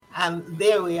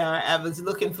There we are. I was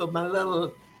looking for my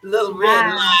little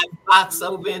red live box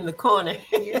over in the corner.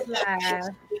 It's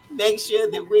live. Make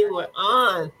sure that we were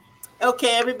on.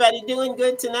 Okay, everybody doing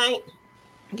good tonight?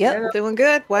 Yep, doing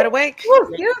good. Wide awake.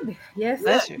 Woo, yes,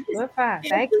 Look, we're fine.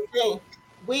 here's Thank the you.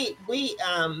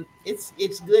 thing.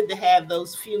 It's good to have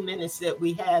those few minutes that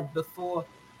we have before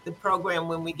the program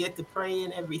when we get to pray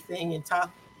and everything and talk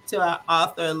to our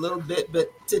author a little bit.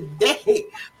 But today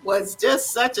was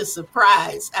just such a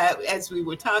surprise. As we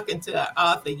were talking to our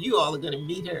author, you all are going to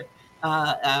meet her.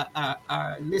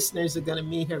 Our listeners are going to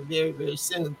meet her very, very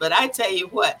soon. But I tell you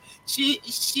what, she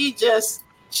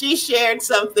shared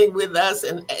something with us,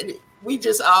 and we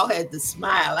just all had to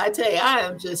smile. I tell you, I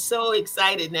am just so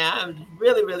excited now. I'm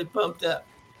really, really pumped up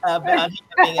about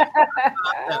having an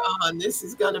author on. This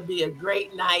is going to be a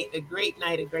great night, a great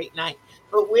night, a great night.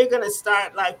 But we're going to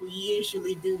start like we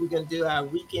usually do. We're going to do our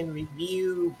weekend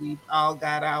review. We've all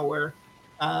got our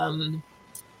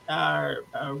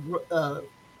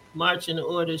marching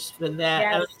orders for that.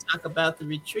 Yes. I want to talk about the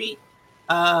retreat.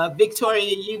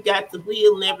 Victoria, you got the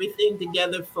wheel and everything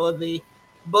together for the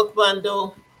book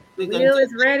bundle. Wheel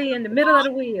is ready in the middle of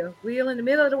the wheel. Wheel in the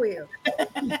middle of the wheel.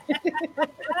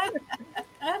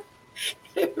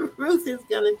 Ruth is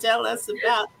going to tell us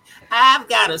about I've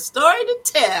got a story to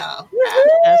tell.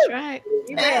 That's right.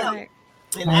 That's right.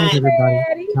 And All right,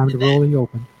 everybody. Time to roll and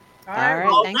open. All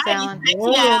right. Thanks, Alan. Thank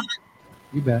you, Alan.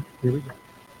 You bet. Here we go.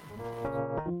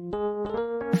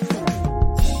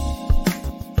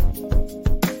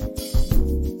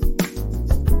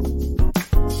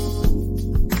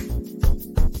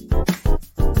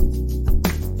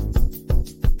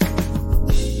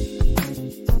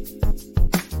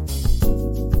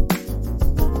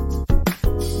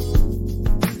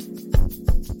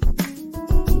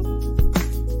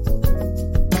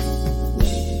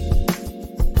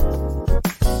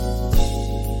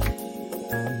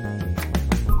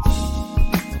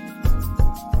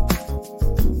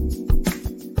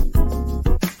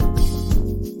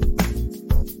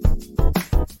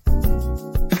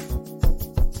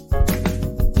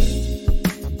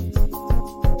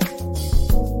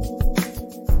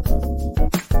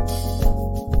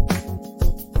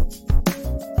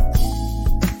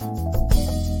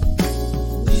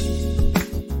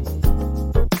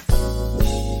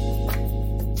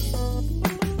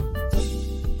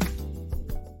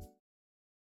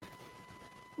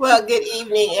 Well, good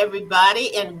evening,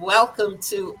 everybody, and welcome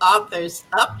to Authors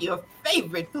Up, your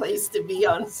favorite place to be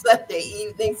on Sunday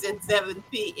evenings at 7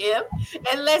 p.m.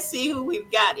 And let's see who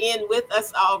we've got in with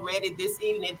us already this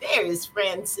evening. There is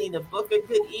Francina Booker.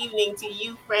 Good evening to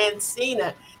you,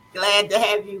 Francina. Glad to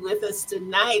have you with us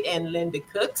tonight. And Linda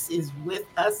Cooks is with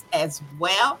us as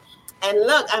well. And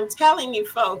look, I'm telling you,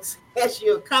 folks, as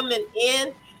you're coming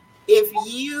in, if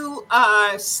you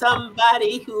are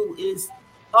somebody who is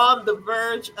on the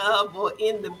verge of or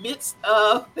in the midst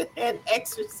of an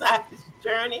exercise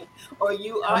journey, or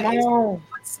you are a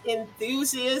sports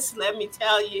enthusiast, let me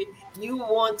tell you, you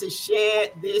want to share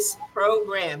this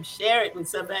program. Share it with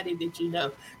somebody that you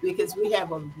know, because we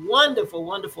have a wonderful,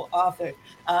 wonderful author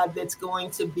that's going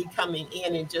to be coming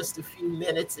in just a few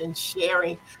minutes and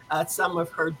sharing some of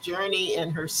her journey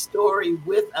and her story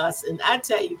with us. And I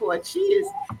tell you what,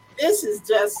 this is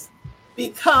just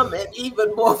become an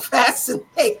even more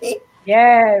fascinating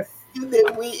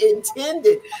than we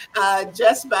intended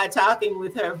just by talking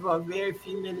with her for a very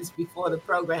few minutes before the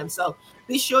program. So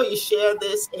be sure you share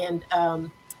this, and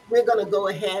we're going to go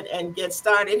ahead and get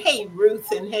started. Hey,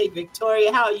 Ruth, and hey,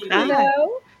 Victoria, how are you doing?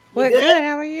 Hello. We're good.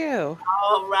 How are you?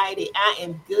 All righty. I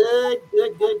am good.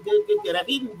 I'm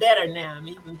even better now.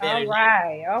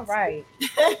 All right.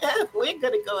 We're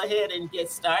going to go ahead and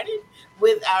get started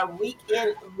with our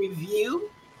weekend review.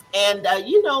 And,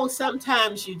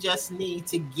 sometimes you just need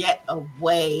to get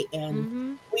away.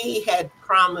 And we had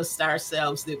promised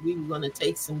ourselves that we were going to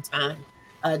take some time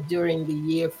during the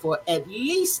year for at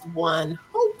least one,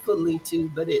 hopefully two,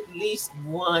 but at least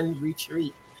one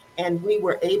retreat. And we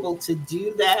were able to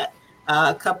do that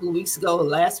a couple of weeks ago,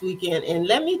 last weekend. And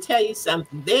let me tell you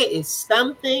something. There is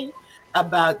something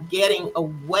about getting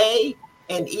away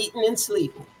and eating and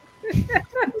sleeping. That's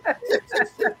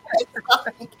all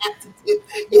you got to do.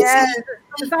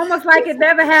 It's almost like it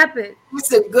never happened.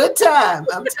 It's a good time.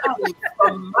 I'm telling you,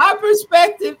 from my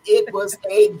perspective, it was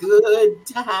a good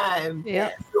time.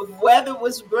 Yeah. The weather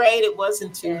was great. It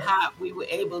wasn't too hot. We were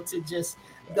able to just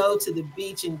go to the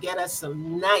beach and get us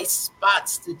some nice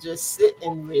spots to just sit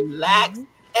and relax.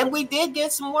 And we did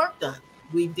get some work done.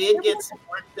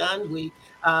 We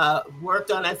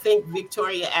worked on, I think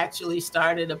Victoria actually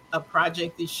started a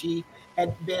project that she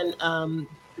had been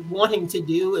wanting to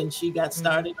do, and she got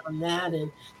started on that,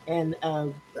 and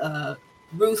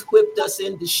Ruth whipped us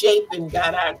into shape and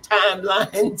got our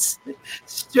timelines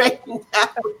straightened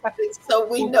out so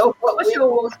we know what we're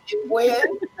doing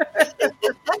when,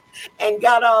 and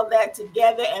got all that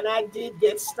together. And I did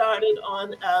get started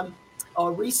on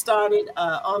or restarted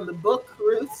on the book,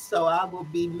 Ruth. So I will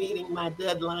be meeting my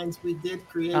deadlines. We did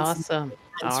create awesome.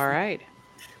 All right.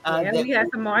 Yeah, we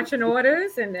had some marching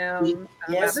orders, and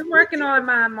yes, I've been working on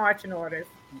my marching orders.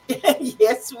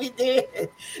 Yes, we did.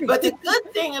 But the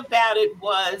good thing about it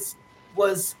was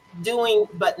doing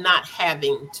but not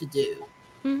having to do.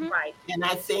 Mm-hmm. Right. And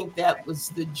I think that was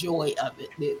the joy of it.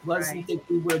 It wasn't that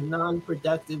we were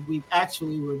non-productive. We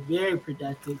actually were very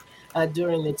productive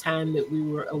during the time that we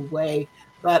were away.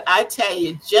 But I tell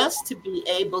you, just to be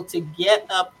able to get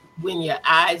up when your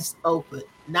eyes open,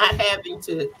 not having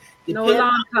to depend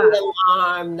on the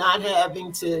alarm, not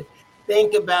having to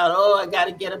think about, oh, I got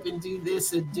to get up and do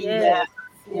this or do that,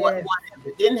 whatever.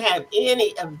 Didn't have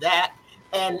any of that.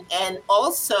 And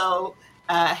also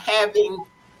having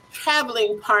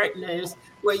traveling partners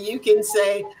where you can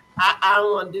say, I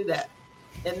don't want to do that.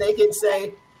 And they can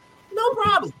say, no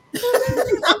problem.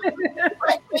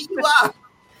 Right where you are.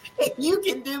 You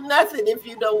can do nothing if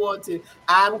you don't want to.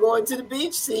 I'm going to the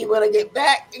beach, see when I get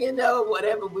back,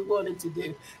 whatever we wanted to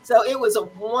do. So it was a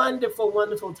wonderful,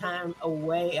 wonderful time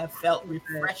away. I felt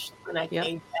refreshed when I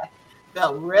came back,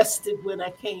 felt rested when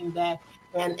I came back.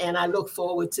 And I look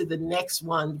forward to the next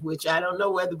one, which I don't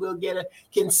know whether we'll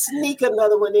can sneak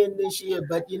another one in this year,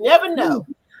 but you never know.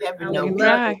 You never know.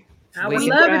 I would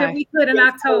love it if we could in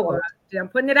October. I'm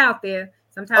putting it out there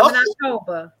sometime in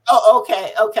October. Oh,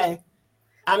 okay.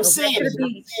 I'm seeing it.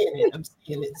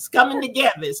 It's coming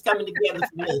together. It's coming together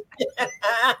for me.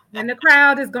 And the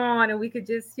crowd is gone, and we could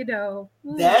just,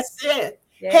 That's it.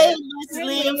 Yeah. Hey, Miss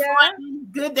Leah,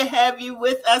 good to have you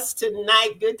with us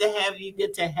tonight. Good to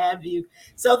have you.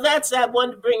 So I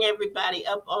wanted to bring everybody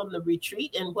up on the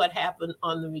retreat and what happened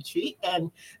on the retreat. And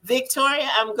Victoria,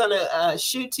 I'm going to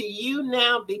shoot to you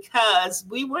now because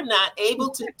we were not able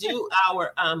to do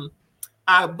our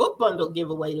book bundle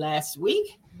giveaway last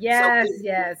week. Yes.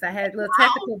 I had little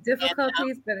technical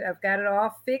difficulties, but I've got it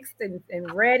all fixed and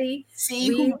ready. See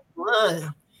who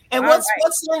won. And what's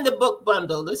in the book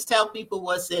bundle? Let's tell people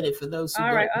what's in it for those who don't.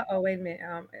 All right. Wait a minute.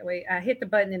 Wait, I hit the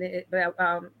button in it, but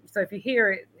so if you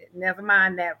hear it, never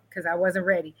mind that because I wasn't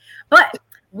ready. But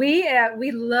we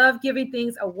love giving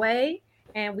things away,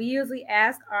 and we usually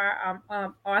ask our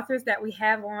authors that we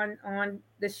have on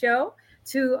the show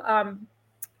to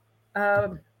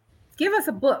give us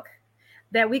a book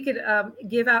that we could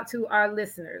give out to our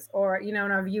listeners or, and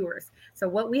our viewers. So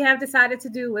what we have decided to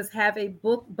do is have a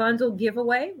book bundle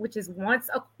giveaway, which is once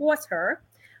a quarter.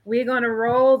 We're going to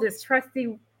roll this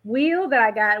trusty wheel that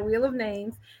I got, Wheel of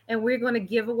Names, and we're going to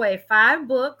give away 5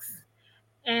 books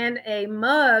and a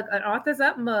mug, an Authors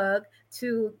Up mug,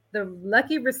 to the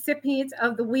lucky recipient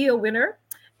of the wheel winner.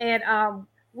 And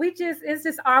it's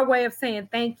just our way of saying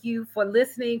thank you for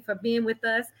listening, for being with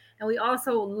us. And we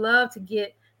also love to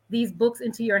get these books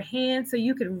into your hands so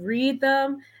you can read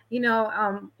them.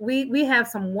 We have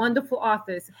some wonderful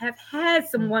authors, have had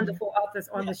some wonderful authors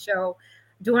on the show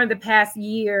during the past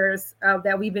years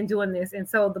that we've been doing this. And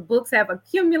so the books have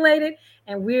accumulated,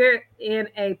 and we're in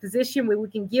a position where we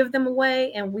can give them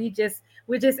away, and we're just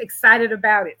excited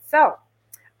about it. So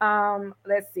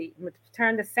let's see, I'm going to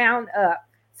turn the sound up.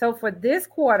 So for this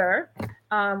quarter,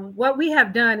 what we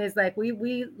have done is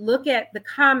we look at the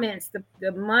comments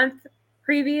the month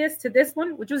previous to this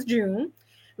one, which was June.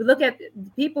 We look at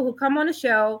people who come on the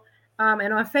show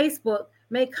and on Facebook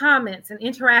make comments and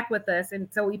interact with us. And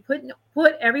so we put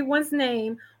everyone's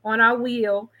name on our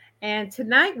wheel. And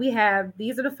tonight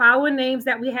these are the following names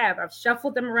that we have. I've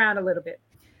shuffled them around a little bit.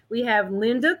 We have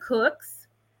Linda Cooks,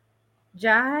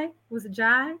 Jai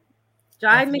McDougall,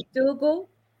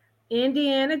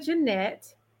 Indiana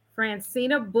Jeanette,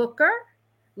 Francina Booker,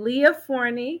 Leah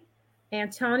Forney,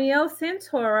 Antonio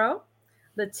Santoro,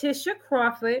 Letitia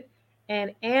Crawford,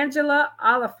 and Angela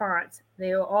Oliphant.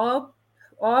 They are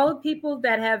all people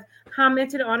that have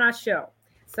commented on our show.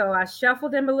 So I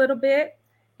shuffled them a little bit,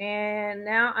 and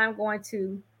now I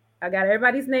got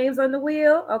everybody's names on the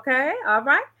wheel. Okay, all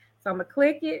right. So I'm gonna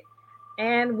click it,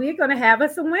 and we're gonna have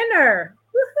us a winner.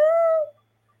 Woohoo!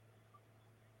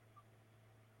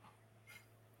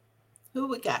 Who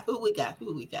we got?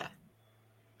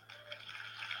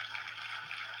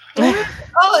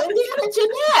 Oh, Indiana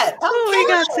Jeanette. Oh, we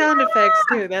got sound effects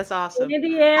too. That's awesome.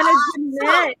 Indiana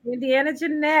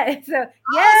Jeanette. So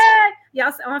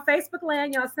y'all on Facebook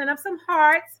land, y'all send up some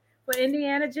hearts for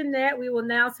Indiana Jeanette. We will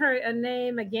announce her a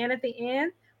name again at the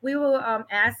end. we will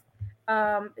ask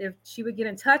if she would get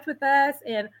in touch with us,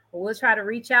 and we'll try to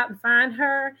reach out and find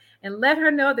her and let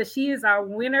her know that she is our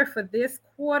winner for this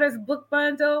quarter's book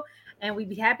bundle. And we'd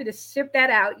be happy to ship that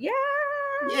out. Yeah.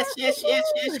 Yes.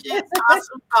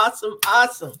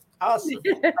 Awesome.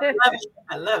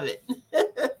 I love it.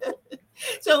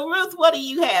 So, Ruth, what do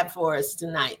you have for us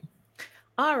tonight?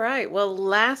 All right. Well,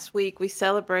 last week we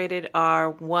celebrated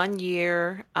our 1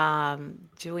 year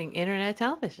doing internet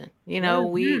television.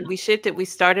 We shifted. We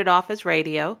started off as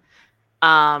radio,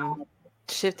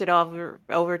 shifted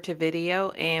over to video,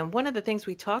 and one of the things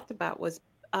we talked about was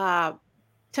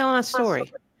telling a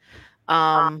story.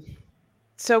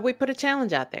 So we put a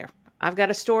challenge out there. I've got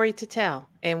a story to tell,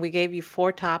 and we gave you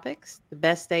 4 topics: the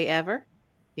best day ever,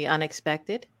 the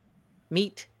unexpected,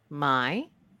 meet my,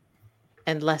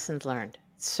 and lessons learned.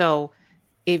 So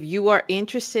if you are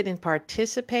interested in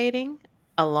participating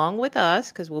along with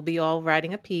us, because we'll be all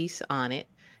writing a piece on it,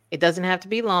 it doesn't have to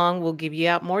be long. We'll give you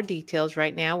out more details.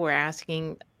 Right now, we're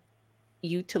asking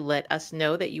you to let us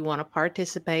know that you want to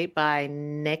participate by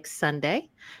next Sunday,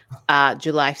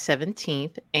 July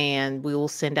 17th, and we will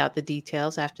send out the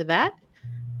details after that.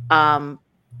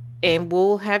 And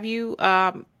we'll have you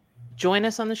join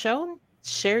us on the show and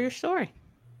share your story.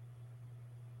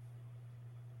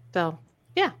 So,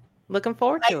 yeah, looking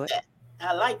forward to it.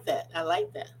 I like that.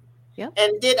 Yep.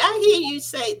 And did I hear you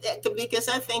say that? Because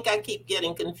I think I keep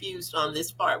getting confused on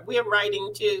this part. We're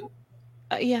writing too.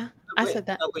 Yeah, I said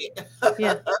that.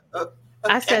 Yeah.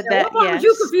 I said that. What was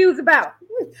you confused about?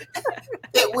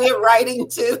 That we're writing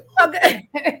too. Okay.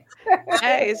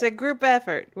 Hey, it's a group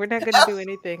effort. We're not going to do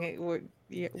anything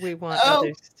we want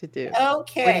others to do.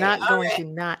 Okay. We're not going to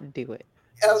not do it.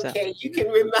 Okay, so. You can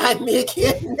remind me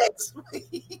again next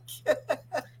week.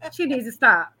 She needs to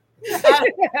stop. I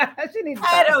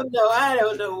don't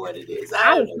know what it is.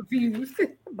 I was confused,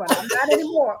 but I'm not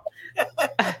anymore.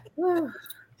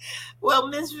 Well,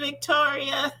 Miss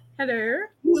Victoria, hello.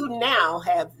 You now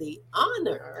have the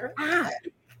honor.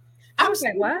 I'm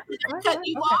saying what? I cut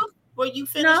you off? Were you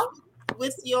finished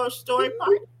with your story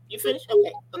part? You finished?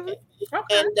 Okay.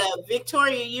 And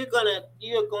Victoria, you're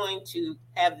going to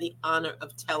have the honor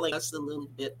of telling us a little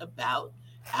bit about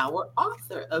our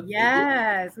author of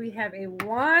Yes, we have a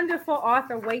wonderful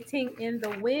author waiting in the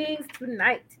wings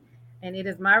tonight. And it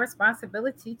is my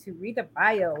responsibility to read the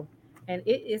bio. And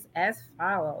it is as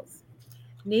follows.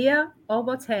 Nia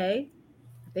Obote, I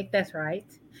think that's right,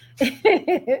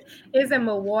 is a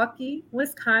Milwaukee,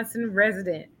 Wisconsin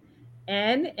resident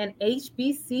and an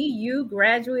HBCU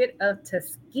graduate of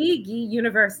Tuskegee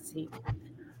University.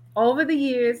 Over the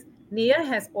years, Nia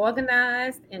has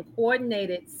organized and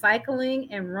coordinated cycling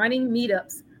and running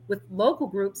meetups with local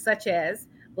groups such as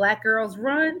Black Girls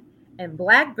Run and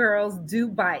Black Girls Do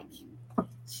Bike.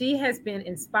 She has been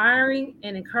inspiring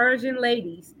and encouraging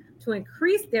ladies to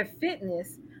increase their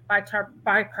fitness by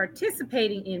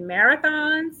participating in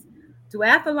marathons,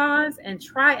 duathlons, and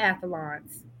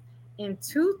triathlons. In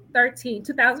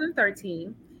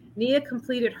 2013, Nia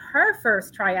completed her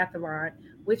first triathlon,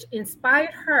 which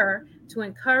inspired her to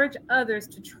encourage others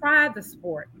to try the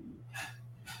sport.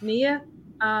 Nia,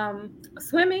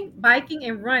 swimming, biking,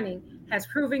 and running has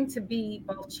proven to be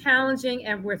both challenging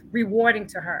and rewarding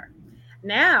to her.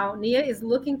 Now, Nia is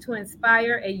looking to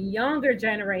inspire a younger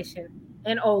generation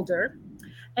and older,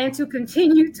 and to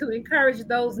continue to encourage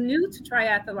those new to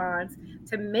triathlons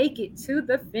to make it to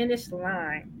the finish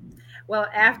line. Well,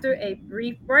 after a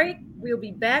brief break, we'll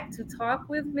be back to talk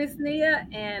with Miss Nia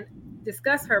and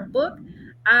discuss her book,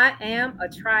 I Am a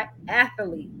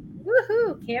Triathlete.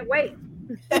 Woohoo! Can't wait.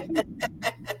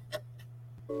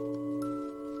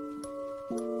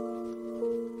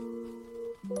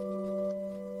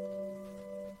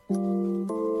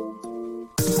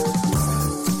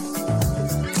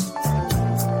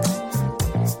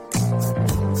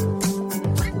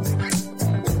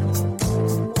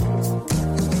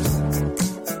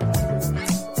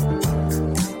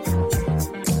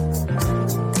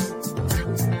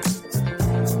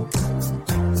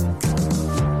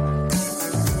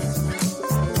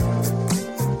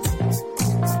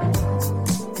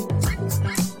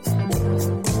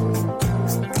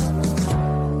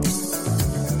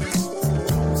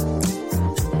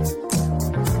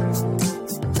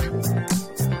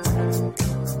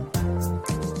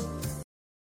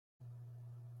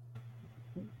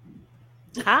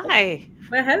 Hi.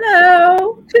 Well,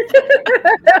 hello.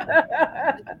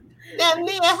 Now,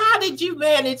 Nia, how did you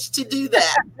manage to do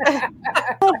that? I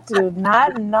do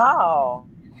not know.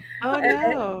 Oh,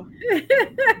 no.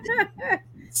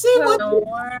 See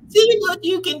what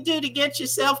you can do to get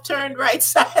yourself turned right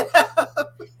side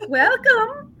up.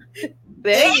 Welcome.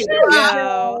 There you you are.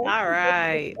 go. All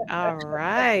right. All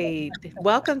right.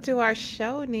 Welcome to our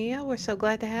show, Nia. We're so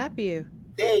glad to have you.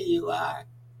 There you are.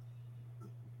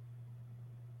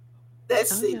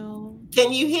 Let's Oh see. no.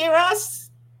 Can you hear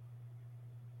us?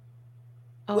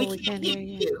 We Oh, we can't can't hear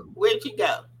hear you. you. Where'd you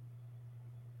go?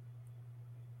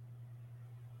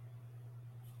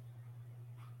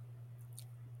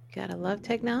 Gotta love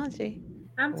technology.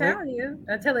 I'm We're, telling you,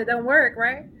 until it don't work,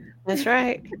 right? that's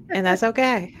right. And that's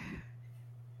okay.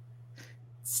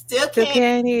 Still Still can't.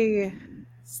 can't hear you.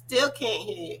 Still can't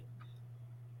hear you.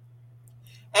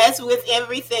 As with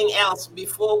everything else,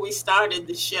 before we started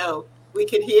the show, we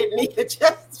could hear Nia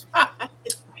just fine,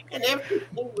 and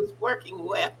everything was working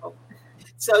well.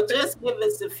 So just give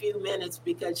us a few minutes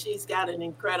because she's got an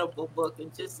incredible book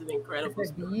and just an It's incredible a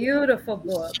story beautiful to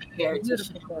book. share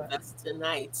Beautiful with book. us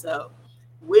tonight. So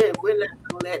we're not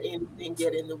going to let anything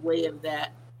get in the way of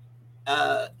that.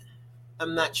 Uh,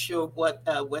 I'm not sure what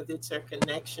whether it's her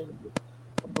connection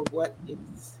or what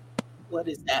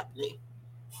is happening.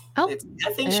 Oh,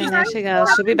 I think she's and there she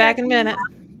goes. She'll be back in a minute.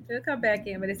 She'll come back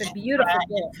in, but it's a try beautiful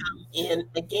book. and come in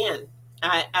again.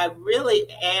 I really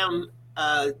am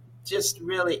just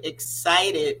really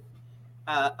excited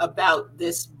about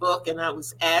this book, and I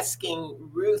was asking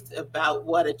Ruth about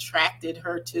what attracted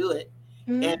her to it,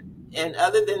 Mhm. and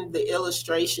other than the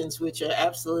illustrations, which are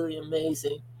absolutely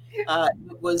amazing,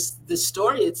 it was the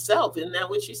story itself. Isn't that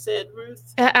what you said,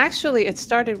 Ruth? Actually, it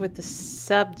started with the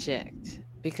subject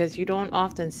because you don't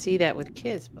often see that with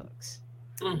kids' books.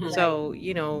 Mm-hmm. So,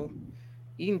 you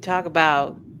can talk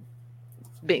about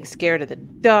being scared of the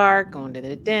dark, going to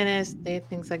the dentist,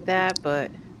 things like that,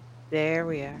 but there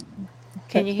we are.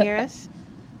 Can you hear us?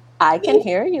 I can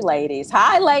hear you, ladies.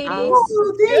 Hi, ladies.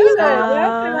 Oh, there Good. you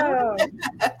are.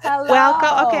 Welcome.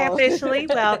 Welcome. Okay, Hello. officially,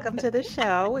 welcome to the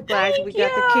show. We're glad we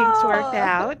Thank got the kinks worked you.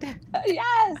 out.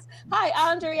 Yes.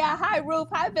 Hi, Andrea. Hi, Ruth.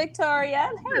 Hi, Victoria.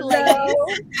 Hey, ladies.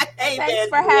 Hello. Hey Thanks there,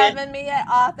 for dear. having me at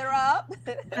Author Up.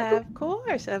 Of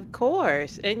course, of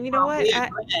course. And you know what? Yeah,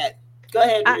 go ahead. Go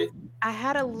ahead, I Ruth. I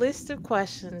had a list of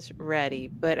questions ready,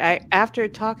 but after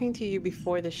talking to you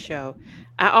before the show,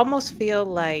 I almost feel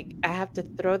like I have to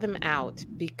throw them out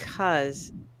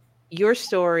because your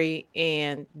story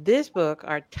and this book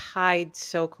are tied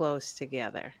so close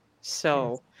together.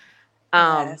 So,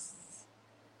 um, Yes.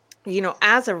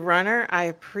 as a runner, I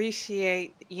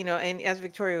appreciate, and as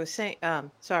Victoria was saying,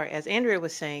 sorry, as Andrea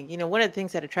was saying, one of the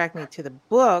things that attracted me to the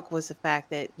book was the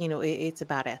fact that, it's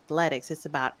about athletics. It's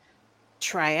about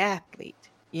triathlete.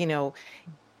 You know,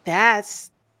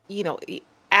 that's,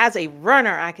 as a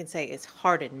runner, I can say it's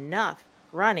hard enough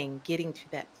running, getting to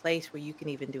that place where you can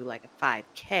even do like a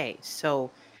 5K.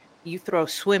 So you throw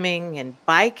swimming and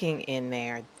biking in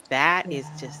there, that is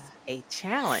just a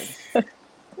challenge,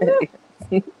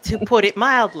 to put it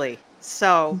mildly.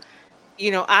 So,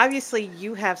 obviously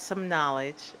you have some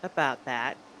knowledge about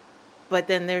that, but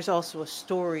then there's also a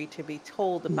story to be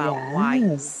told about why you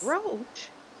Yes. wrote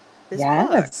this book.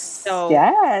 Yes. So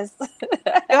Yes.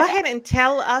 go ahead and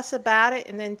tell us about it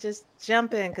and then just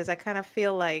jump in because I kind of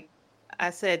feel like I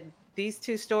said these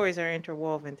two stories are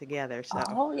interwoven together. So,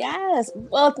 Oh, yes.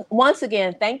 Well, once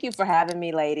again, thank you for having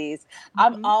me, ladies.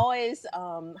 I'm mhm. always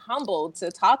humbled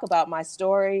to talk about my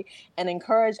story and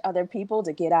encourage other people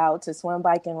to get out to swim,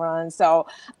 bike, and run. So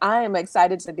I am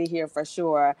excited to be here for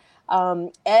sure.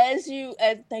 Thank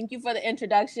you for the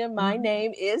introduction. My Mhm.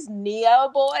 name is Nia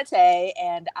Boate,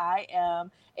 and I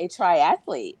am a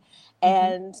triathlete. Mhm.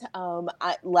 And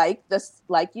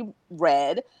like you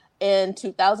read, in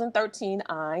 2013,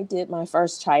 I did my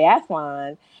first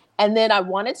triathlon. And then I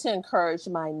wanted to encourage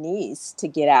my niece to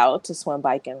get out to swim,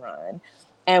 bike, and run.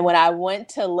 And when I went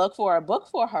to look for a book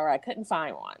for her, I couldn't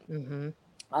find one.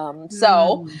 Mhm.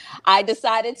 So I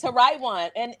decided to write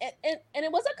one, and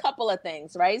it was a couple of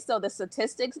things, right? So the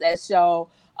statistics that show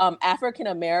African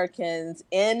Americans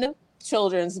in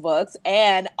children's books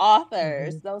and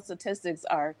authors, Mhm. those statistics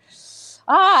are.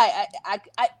 I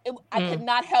could Mm.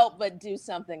 not help but do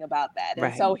something about that. And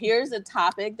Right. so here's a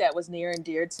topic that was near and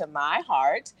dear to my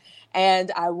heart.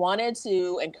 And I wanted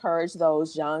to encourage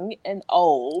those young and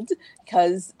old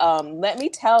because let me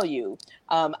tell you,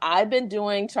 I've been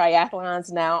doing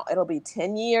triathlons now. It'll be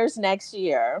 10 years next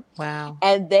year. Wow.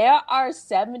 And there are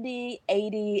 70,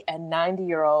 80, and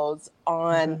 90-year-olds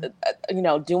on,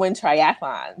 Mhm. doing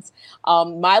triathlons.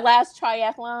 My last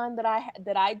triathlon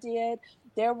that I did,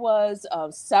 there was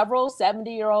several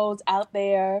 70-year-olds out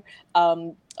there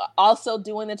also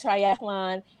doing the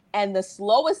triathlon. And the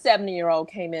slowest 70-year-old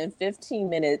came in 15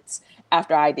 minutes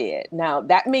after I did. Now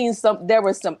that means there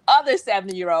were some other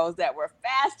 70-year-olds that were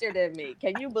faster than me.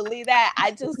 Can you believe that?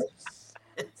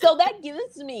 So that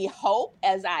gives me hope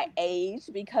as I age,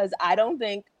 because I don't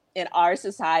think in our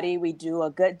society we do a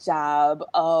good job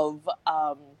of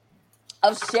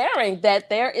sharing that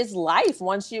there is life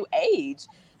once you age,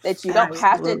 that you don't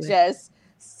have to Absolutely. just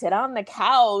sit on the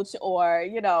couch, or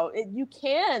you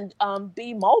can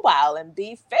be mobile and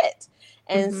be fit.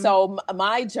 And Mhm. so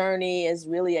my journey is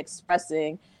really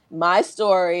expressing my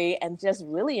story and just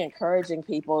really encouraging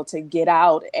people to get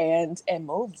out and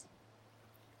move.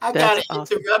 I got That's to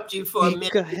awesome. interrupt you for a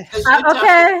minute Go ahead. because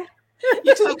Okay.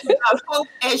 you're talking about hope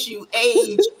as you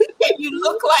age, and you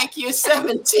look like you're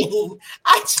 17.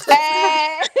 I just,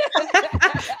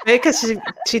 Because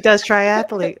she does oh,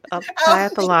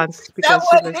 triathlons is that because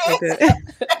she what looks so it good. is?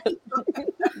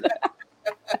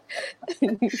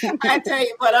 I tell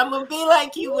you what, I'm gonna be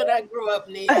like you when I grow up,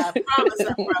 Nita. I promise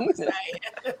I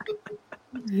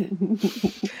am.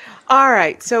 All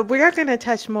right, so we are going to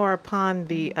touch more upon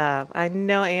the. I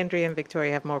know Andrea and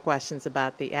Victoria have more questions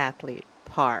about the athlete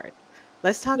part.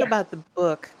 Let's talk Yeah. about the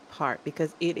book part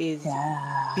because it is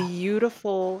Yeah.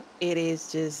 beautiful. It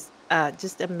is just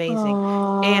amazing.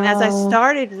 And as I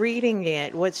started reading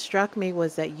it, what struck me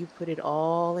was that you put it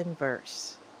all in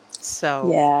verse.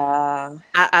 So Yeah.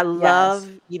 I Yes.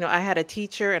 love, I had a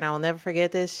teacher and I will never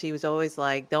forget this. She was always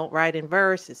like, don't write in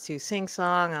verse. It's too sing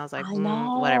song. I was like, I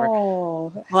whatever.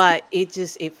 know. But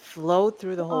it flowed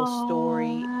through the whole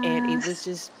story and Aw. it was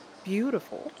just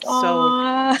beautiful. So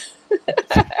Aw.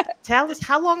 tell us,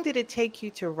 how long did it take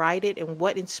you to write it and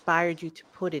what inspired you to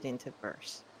put it into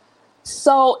verse?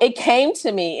 So it came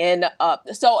to me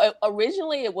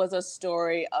originally it was a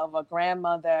story of a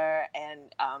grandmother and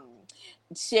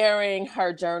sharing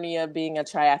her journey of being a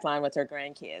triathlon with her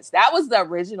grandkids. That was the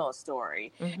original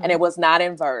story, and Hmm. it was not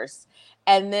in verse.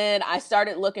 And then I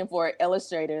started looking for an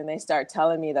illustrator, and they start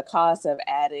telling me the cost of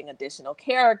adding additional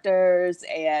characters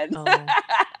and Oh,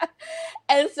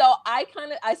 and so I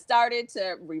started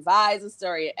to revise the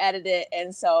story and edit it,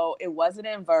 and so it wasn't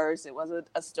in verse. It was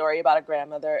a story about a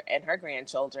grandmother and her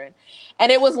grandchildren,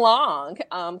 and it was long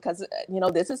because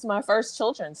this is my first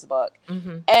children's book,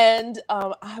 hmm. and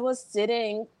I was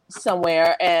sitting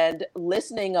somewhere and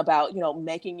listening about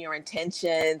making your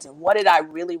intentions and what did I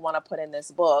really want to put in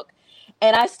this book.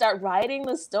 And I start writing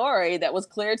the story that was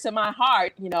clear to my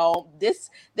heart. This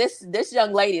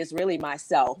young lady is really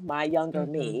myself, my younger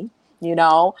Hmm. me.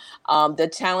 The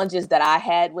challenges that I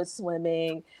had with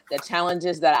swimming, the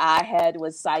challenges that I had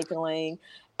with cycling.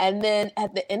 And then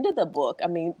at the end of the book, I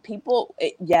mean,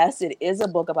 yes, it is a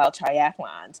book about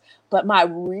triathlons, but my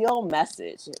real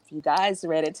message, if you guys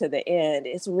read it to the end,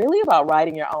 it's really about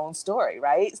writing your own story,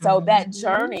 right? So Hmm. that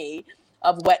journey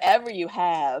of whatever you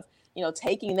have,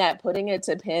 taking that, putting it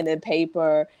to pen and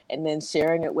paper, and then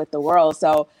sharing it with the world.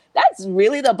 So that's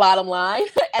really the bottom line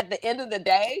at the end of the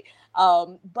day.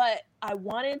 But I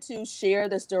wanted to share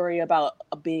the story about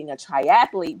being a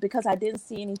triathlete because I didn't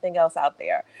see anything else out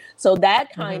there. So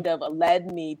that Hmm. kind of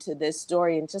led me to this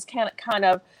story and just kind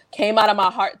of came out of my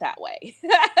heart that way.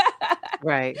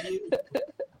 Right.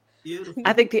 Beautiful,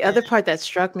 I beautiful. think the Yeah. other part that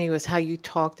struck me was how you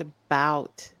talked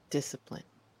about discipline.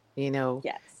 You know,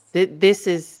 Yes. this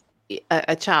is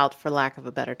a child, for lack of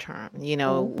a better term,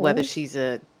 whether Hmm. she's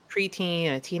a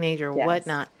preteen, a teenager, or Yes.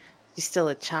 whatnot, she's still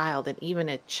a child. And even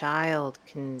a child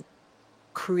can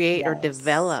create or Yes.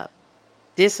 develop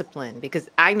discipline because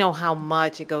I know how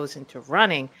much it goes into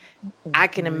running. I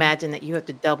can Hmm. imagine that you have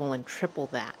to double and triple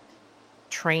that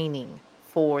training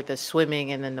for the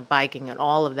swimming and then the biking and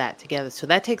all of that together. So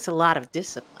that takes a lot of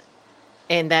discipline.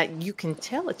 And that you can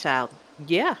tell a child,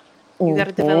 yeah, you got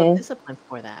to develop Hmm. discipline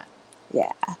for that.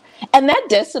 Yeah. And that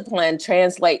discipline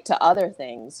translate to other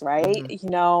things, right? Hmm.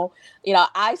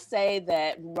 I say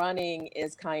that running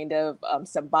is kind of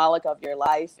symbolic of your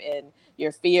life and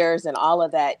your fears and all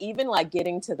of that. Even like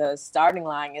getting to the starting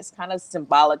line is kind of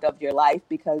symbolic of your life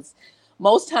because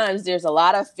most times there's a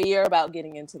lot of fear about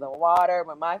getting into the water.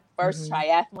 When my first Hmm.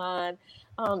 triathlon,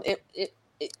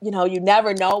 you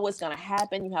never know what's going to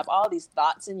happen. You have all these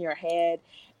thoughts in your head,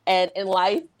 and in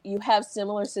life, you have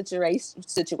similar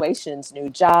situations, new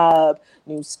job,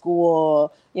 new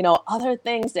school, other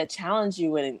things that challenge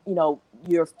you and,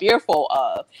 you're fearful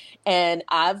of. And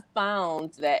I've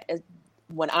found that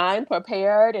when I'm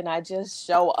prepared and I just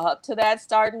show up to that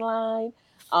starting line,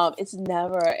 it's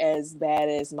never as bad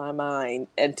as my mind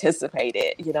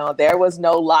anticipated. There was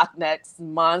no Loch Ness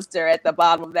monster at the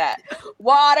bottom of that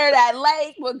water, that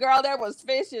lake. Well, girl, there was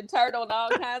fish and turtle and all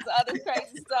kinds of other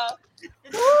crazy stuff.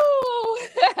 Woo!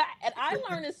 And I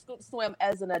learned to swim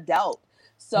as an adult. Hmm.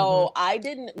 So I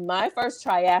didn't, my first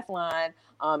triathlon,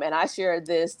 and I shared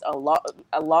this a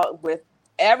lot with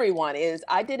everyone, is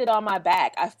I did it on my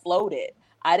back. I floated.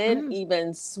 I didn't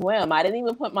even swim. I didn't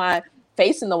even put my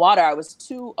face in the water. I was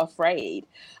too afraid.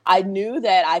 I knew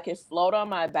that I could float on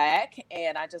my back,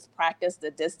 and I just practiced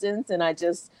the distance, and I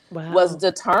just was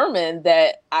determined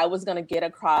that I was going to get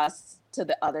across to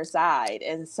the other side.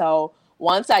 And so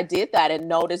once I did that and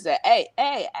noticed that, hey,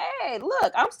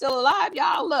 look, I'm still alive,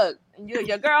 y'all. Look,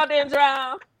 your girl didn't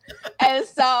drown. And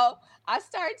so I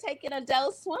started taking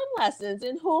adult swim lessons,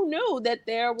 and who knew that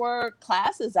there were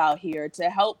classes out here to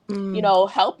help,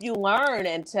 help you learn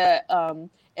and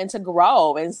to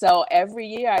grow. And so every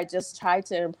year I just try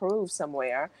to improve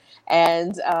somewhere.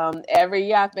 And every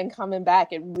year I've been coming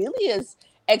back. It really is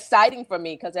exciting for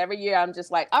me because every year I'm just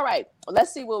like, all right,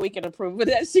 let's see what we can improve with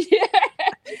this year.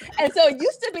 And so it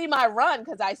used to be my run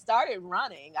because I started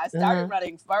running. I started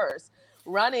running first.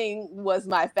 Running was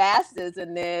my fastest,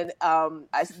 and then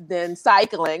then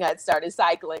cycling. I started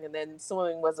cycling, and then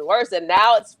swimming was the worst. And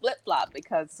now it's flip-flop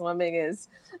because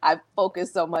I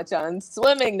focus so much on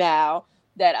swimming now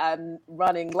that I'm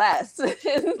running less.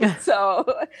 So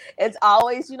it's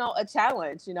always, a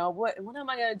challenge. What am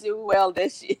I going to do well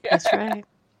this year? That's right.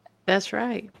 That's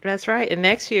right. That's right. And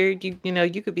next year,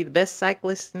 you could be the best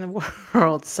cyclist in the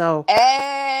world. So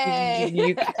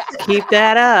you keep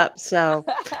that up. So,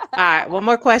 all right. One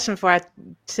more question before I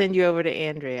send you over to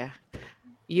Andrea.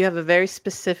 You have a very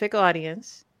specific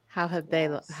audience. How have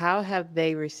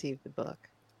they received the book?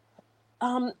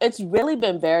 It's really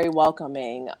been very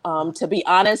welcoming. To be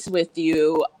honest with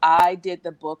you, I did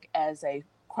the book as a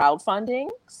crowdfunding.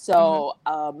 So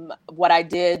what I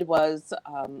did was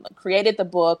created the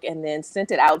book and then sent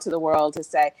it out to the world to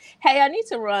say, hey, I need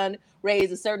to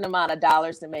raise a certain amount of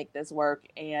dollars to make this work.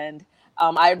 And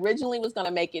I originally was going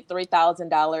to make it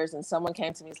 $3,000, and someone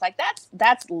came to me. It's like,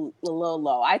 that's a little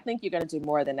low. I think you're going to do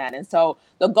more than that. And so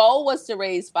the goal was to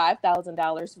raise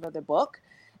 $5,000 for the book.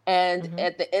 And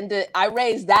at the end I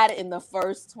raised that in the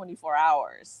first 24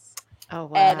 hours. Oh,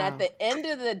 wow. And at the end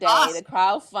of the day, the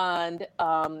crowdfund,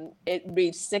 it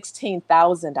reached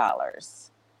 $16,000.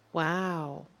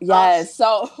 Wow. Yes.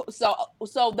 So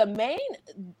the main,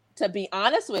 to be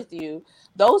honest with you,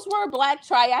 those were Black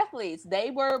triathletes.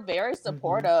 They were very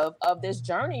supportive of this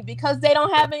journey because they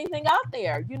don't have anything out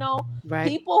there. Right.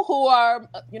 People who are,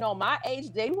 my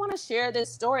age, they want to share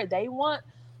this story. They want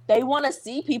to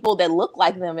see people that look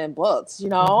like them in books,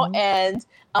 and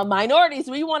minorities,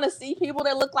 we want to see people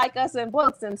that look like us in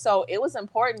books. And so it was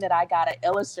important that I got an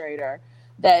illustrator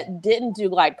that didn't do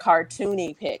like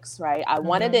cartoony pics, right? I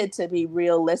wanted it to be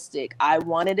realistic. I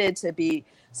wanted it to be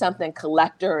something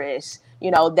collector-ish,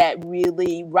 that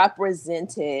really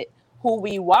represented who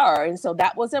we were. And so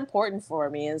that was important for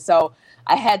me. And so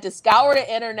I had to scour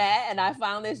the internet, and I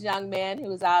found this young man who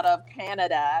was out of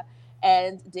Canada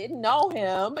and didn't know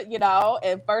him,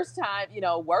 and first time,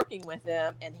 working with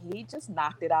him, and he just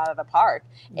knocked it out of the park.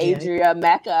 Yeah. Adria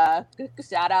Mecca,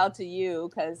 shout out to you,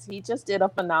 because he just did a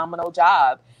phenomenal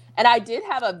job. And I did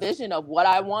have a vision of what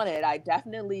I wanted. I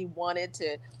definitely wanted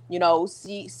to,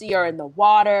 see her in the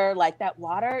water, like that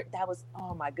water. That was,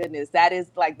 oh my goodness, that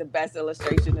is like the best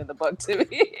illustration in the book to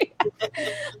me.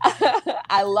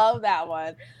 I love that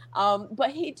one.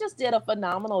 But he just did a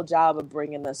phenomenal job of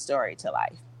bringing the story to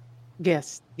life.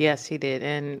 Yes, he did.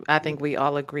 And I think we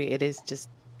all agree it is just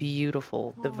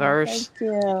beautiful. The verse,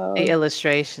 the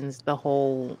illustrations,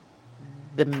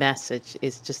 the message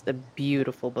is just a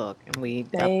beautiful book. And we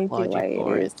applaud you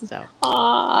for it. So.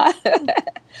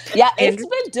 Yeah, it's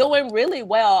been doing really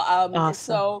well. Awesome.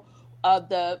 So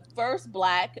the first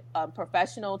Black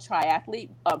professional triathlete,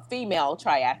 female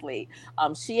triathlete.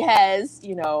 She has,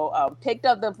 picked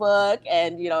up the book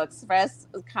and, expressed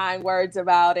kind words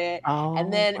about it. Oh,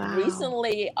 and then wow.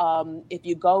 recently, if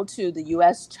you go to the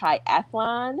U.S.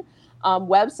 Triathlon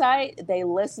website, they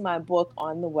list my book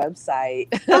on the website.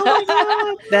 Oh my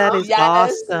God. That is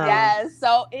awesome. Yes.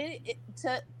 So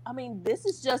this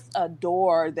is just a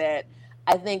door that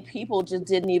I think people just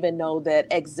didn't even know that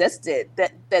existed,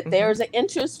 that there's an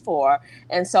interest for.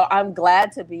 And so I'm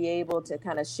glad to be able to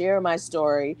kind of share my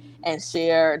story and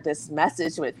share this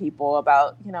message with people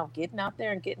about, getting out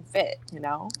there and getting fit,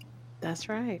 That's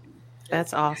right.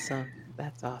 That's awesome.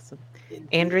 That's awesome.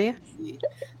 Andrea?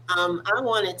 I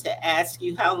wanted to ask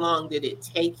you, how long did it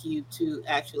take you to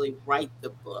actually write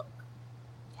the book?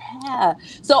 Yeah.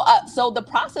 So the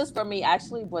process for me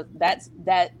actually was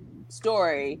that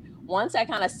story. Once I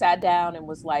kind of sat down and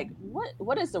was like,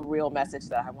 what is the real message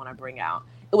that I want to bring out?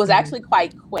 It was actually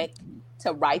quite quick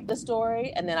to write the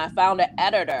story. And then I found an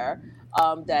editor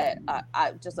that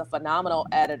just a phenomenal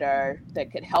editor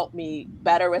that could help me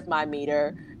better with my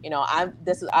meter.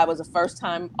 I was a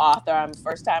first-time author. I'm a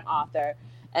first-time author.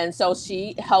 And so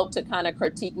she helped to kind of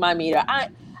critique my meter.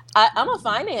 I'm a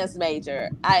finance major.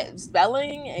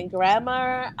 Spelling and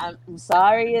grammar, I'm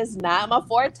sorry, is not my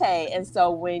forte. And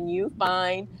so when you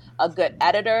find a good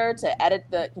editor to edit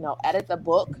the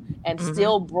book and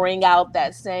still bring out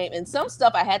that same, and some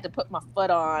stuff I had to put my foot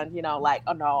on, like,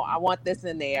 oh no, I want this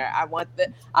in there. I want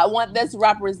this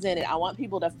represented. I want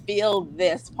people to feel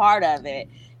this part of it.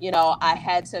 I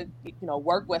had to,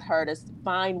 work with her to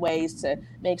find ways to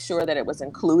make sure that it was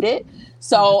included.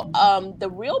 So the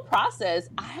real process,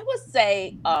 I would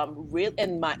say,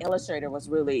 and my illustrator was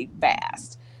really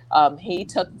fast. He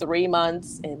took 3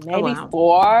 months and maybe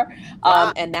 4.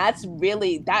 Wow. And that's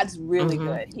really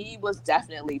good. He was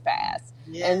definitely fast.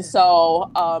 Yeah. And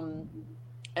so,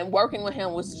 and working with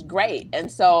him was great. And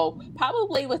so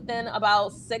probably within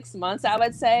about 6 months, I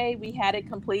would say, we had it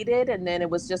completed. And then it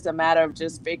was just a matter of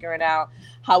just figuring out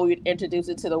how we would introduce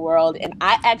it to the world. And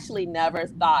I actually never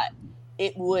thought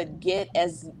it would get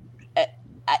as...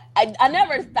 I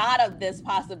never thought of this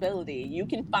possibility. You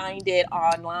can find it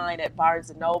online at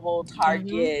Barnes & Noble,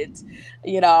 Target,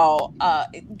 who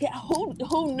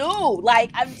knew?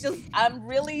 Like, I'm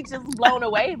really just blown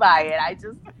away by it.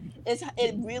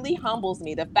 It really humbles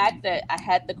me. The fact that I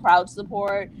had the crowd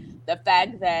support, the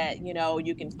fact that,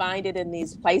 you can find it in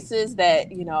these places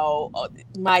that,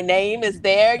 my name is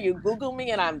there. You Google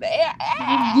me and I'm there.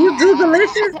 You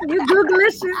Googlicious.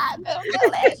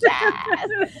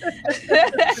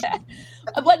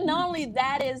 But not only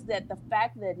that is that the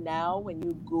fact that now when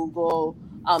you Google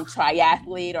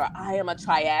triathlete or I am a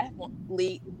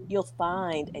triathlete, you'll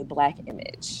find a Black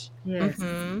image. Yes.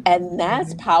 And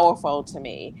that's powerful to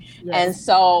me. Yes. And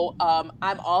so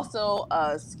I'm also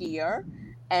a skier.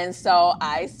 And so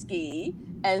I ski.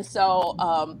 And so,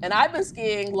 and I've been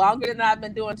skiing longer than I've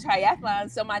been doing triathlon.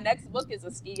 So my next book is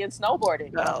a ski and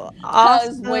snowboarding. Oh,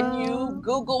 because awesome. when you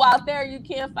Google out there, you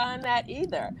can't find that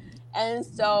either. And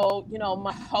so,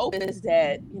 my hope is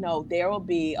that, there will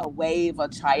be a wave of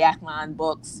triathlon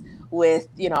books with,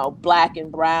 Black and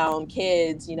brown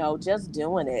kids, just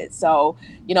doing it. So,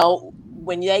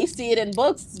 when they see it in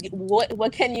books,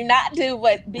 what can you not do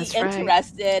but be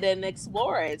interested and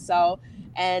explore it? So,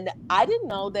 and I didn't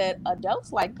know that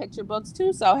adults like picture books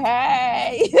too. So,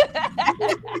 hey.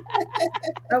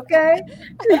 Okay.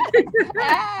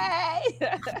 Hey.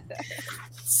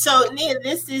 So, Nia,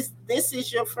 this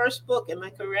is your first book, am I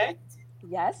correct?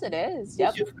 Yes, it is.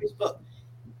 It's your first book.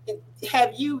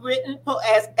 Have you written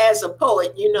as a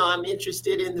poet? I'm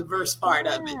interested in the verse part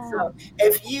of it. So,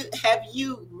 have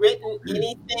you written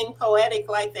anything poetic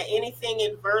like that? Anything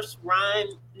in verse, rhyme?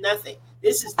 Nothing.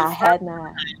 This is the first had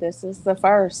not. This is the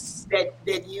first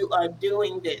that you are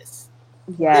doing this.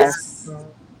 Yes,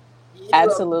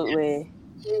 absolutely.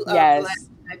 Yes.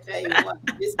 I tell you what,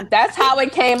 that's how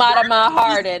it came out of my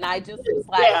heart, and I just was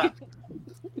like,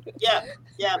 yeah.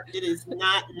 It is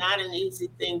not an easy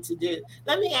thing to do.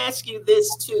 Let me ask you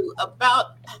this too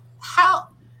about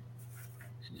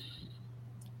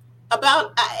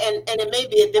and it may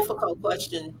be a difficult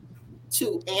question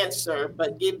to answer,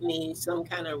 but give me some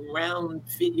kind of round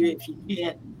figure if you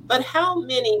can. But how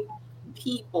many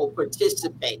people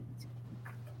participate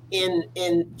in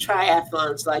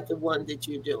triathlons like the one that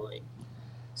you're doing?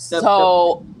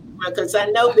 Because I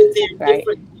know that there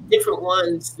are different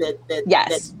ones that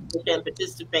you can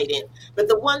participate in, but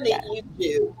the one that you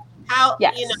do, how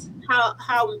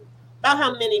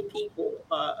many people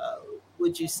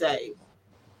would you say?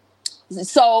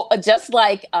 So just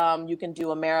like you can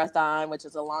do a marathon, which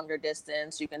is a longer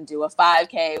distance, you can do a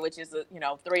 5K, which is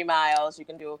 3 miles. You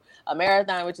can do a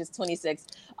marathon, which is 26.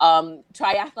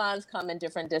 Triathlons come in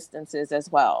different distances as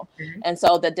well. Mm-hmm. And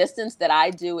so the distance that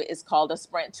I do is called a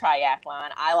sprint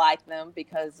triathlon. I like them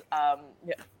because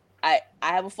I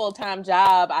have a full-time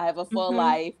job. I have a full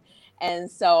life. And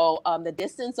so the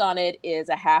distance on it is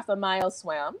a 1/2 mile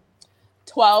swim,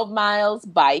 12 miles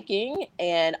biking,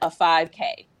 and a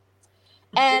 5K.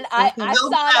 And I saw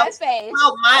that face.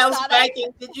 12 miles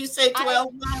biking. Did you say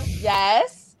 12 miles?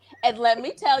 Yes. And let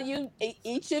me tell you,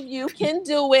 each of you can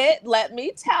do it. Let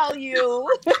me tell you.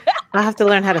 I have to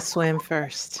learn how to swim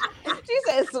first. She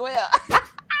said swim.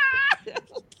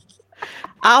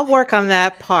 I'll work on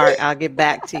that part. I'll get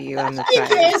back to you on the I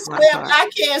can't swim. I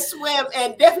can't swim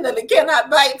and definitely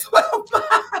cannot bike 12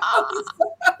 miles.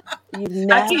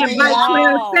 I can't bike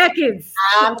 12 seconds.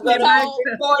 I'm going to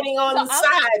be recording on the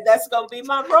side. That's going to be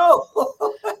my role.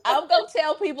 I'm going to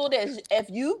tell people this. If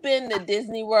you've been to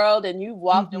Disney World and you've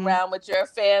walked around with your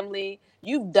family,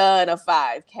 you've done a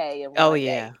 5K. In one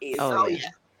day.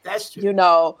 That's true. You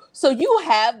know, so you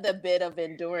have the bit of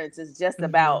endurance. It's just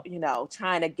about, you know,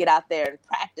 trying to get out there and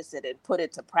practice it and put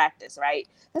it to practice, right?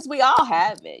 Because we all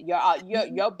have it.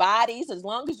 Your bodies, as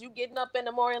long as you getting up in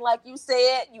the morning, like you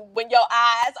said, when your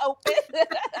eyes open,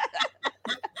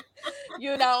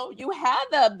 you know, you have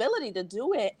the ability to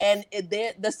do it. And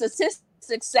the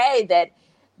statistics say that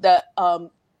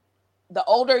the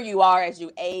older you are as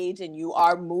you age and you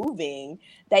are moving,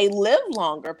 they live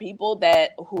longer. People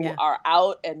who are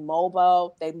out and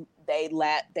mobile, they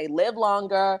live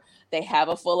longer, they have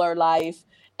a fuller life.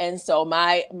 And so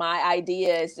my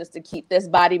idea is just to keep this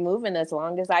body moving as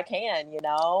long as I can, you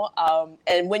know.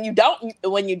 And when you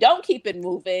don't keep it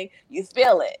moving, you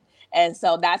feel it. And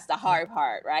so that's the hard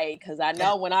part, right? Because I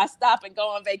know when I stop and go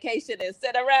on vacation and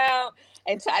sit around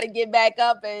and try to get back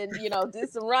up and, you know, do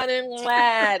some running,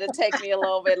 it'll take me a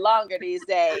little bit longer these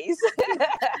days.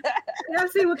 Y'all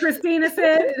see what Christina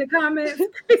said in the comments?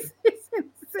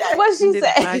 What she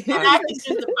said? I can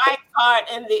do the bike part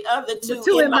and the other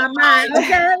two in my mind.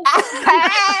 Okay.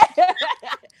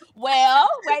 Well,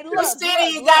 right, look,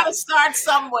 Christina, you got to start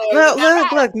somewhere.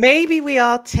 Look. Maybe we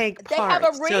all take part. They have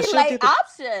a relay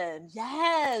option.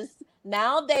 Yes.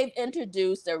 Now they've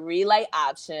introduced a relay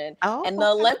option, and the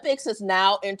Olympics has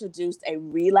now introduced a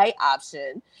relay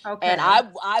option. Okay. And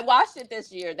I watched it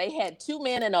this year. They had 2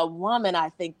 men and a woman, I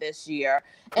think, this year.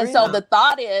 And so the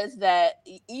thought is that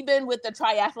even with the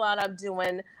triathlon I'm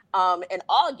doing in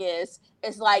August,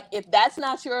 it's like, if that's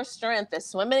not your strength, if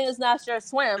swimming is not your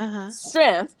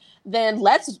strength, then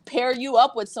let's pair you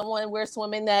up with someone where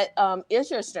swimming that is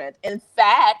your strength. In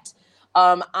fact,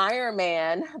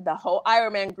 Ironman, the whole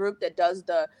Ironman group that does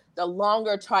the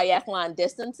longer triathlon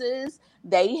distances,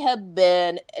 they've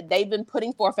been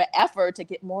putting forth an effort to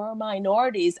get more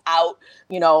minorities out,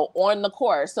 you know, on the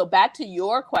course. So back to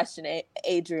your question,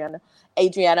 Adriana,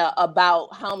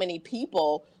 about how many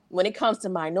people. When it comes to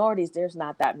minorities, there's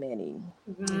not that many.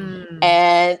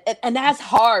 And that's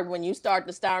hard when you start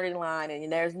the starting line and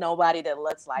there's nobody that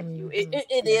looks like you.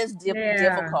 It is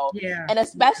difficult. Yeah. And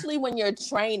especially when you're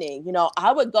training, you know,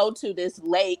 I would go to this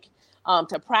lake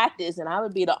to practice, and I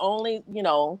would be the only, you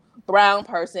know, brown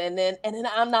person. And then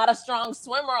I'm not a strong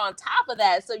swimmer on top of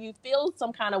that. So you feel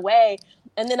some kind of way.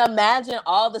 And then imagine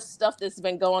all the stuff that's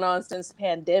been going on since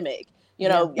pandemic. You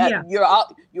know,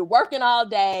 you're working all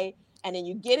day. And then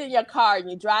you get in your car and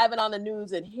you're driving on the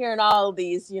news and hearing all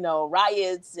these, you know,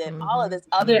 riots and all of this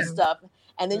other stuff.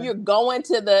 And then you're going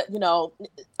to the, you know,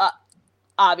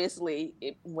 obviously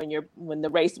when the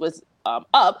race was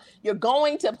up, you're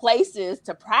going to places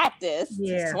to practice,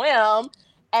 to swim,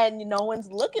 and no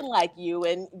one's looking like you.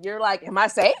 And you're like, am I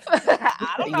safe?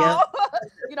 I don't know.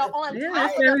 You know,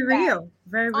 that's very real.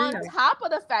 Very real. On top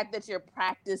of the fact that you're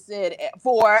practicing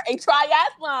for a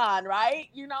triathlon, right?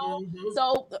 You know,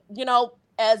 so, you know,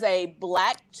 as a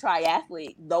Black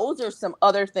triathlete, those are some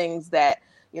other things that,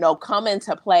 you know, come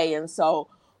into play. And so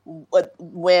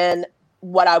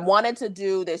what I wanted to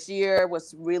do this year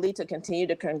was really to continue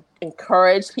to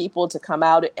encourage people to come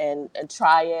out and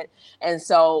try it. And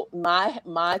so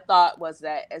my thought was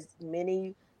that as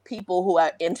many people who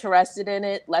are interested in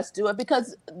it, let's do it,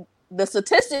 because the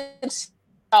statistics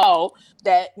show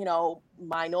that, you know,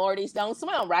 minorities don't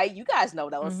swim, right? You guys know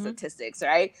those statistics,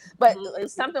 right? But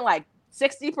it's something like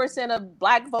 60% of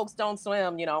Black folks don't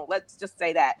swim, you know, let's just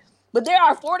say that. But there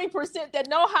are 40% that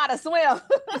know how to swim.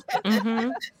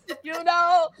 You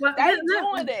know, they're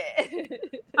doing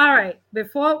it. All right.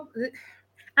 Before,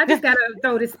 I just got to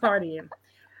throw this party in.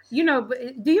 You know,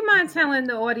 do you mind telling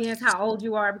the audience how old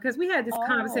you are? Because we had this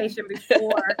conversation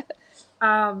before.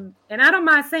 And I don't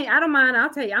mind. I'll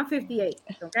tell you, I'm 58.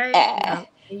 Okay. And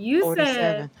you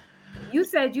 47.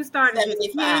 said you started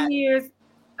this 10 years.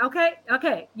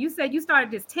 Okay. You said you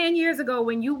started this 10 years ago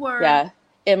when you were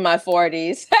in my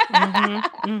 40s.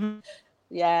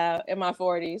 Yeah, in my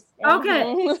 40s.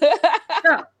 Okay.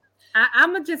 So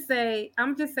I'm gonna just say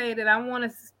that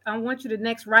I want you to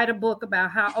next write a book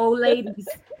about how old ladies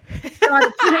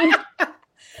started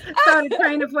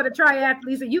training for the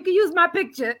triathletes, and you can use my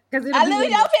picture because I love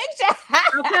your picture.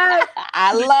 Okay,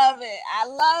 I love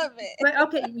it. But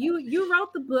okay, you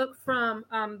wrote the book from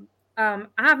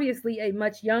obviously a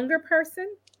much younger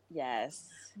person. Yes.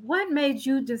 What made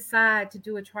you decide to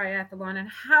do a triathlon, and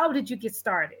how did you get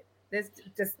started? Let's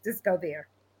just go there.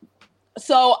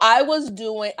 So I was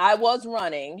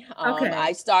running.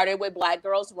 I started with Black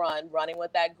Girls Run, running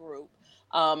with that group.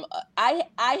 I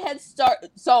had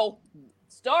started. So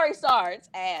story starts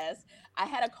as I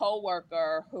had a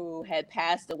coworker who had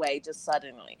passed away just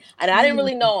suddenly, and I didn't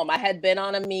really know him. I had been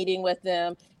on a meeting with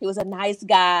him. He was a nice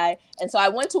guy, and so I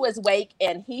went to his wake,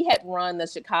 and he had run the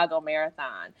Chicago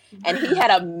Marathon, and he had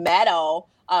a medal.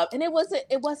 And it wasn't,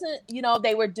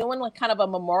 they were doing like kind of a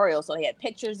memorial, so he had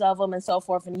pictures of him and so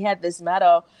forth, and he had this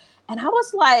medal, and I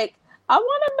was like, I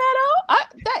want a medal.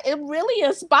 It really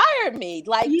inspired me,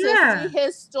 to see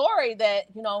his story that,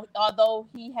 although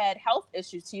he had health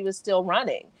issues, he was still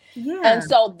running. Yeah. And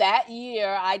so that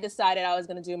year I decided I was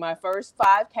going to do my first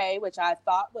 5K, which I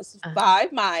thought was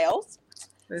 5 miles.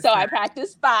 So I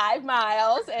practiced 5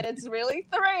 miles, and it's really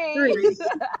 3.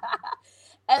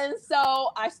 And so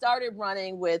I started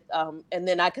running with, and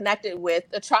then I connected with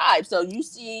a tribe. So you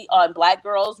see on Black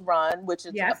Girls Run, which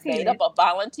is made up of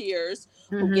volunteers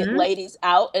who get ladies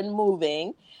out and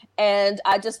moving. And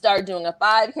I just started doing a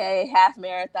 5K, half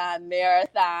marathon.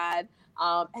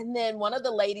 And then one of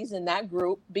the ladies in that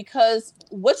group, because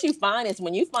what you find is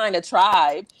when you find a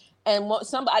tribe and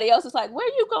somebody else is like, where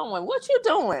are you going? What you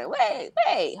doing?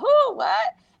 Wait, who,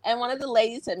 what? And one of the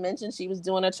ladies had mentioned she was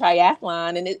doing a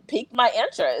triathlon, and it piqued my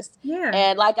interest. Yeah.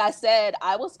 And like I said,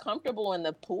 I was comfortable in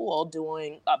the pool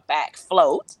doing a back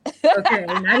float. Okay,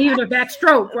 not even a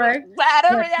backstroke, right? Not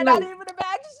even a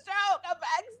backstroke, a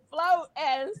back float.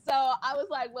 And so I was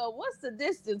like, well, what's the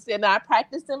distance? And I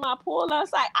practiced in my pool, and I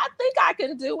was like, I think I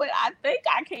can do it. I think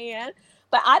I can.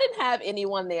 But I didn't have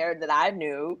anyone there that I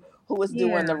knew who was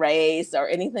doing the race or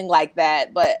anything like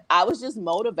that. But I was just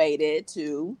motivated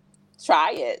to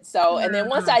try it. So, and then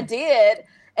once I did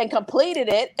and completed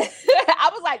it,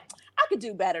 I was like, I could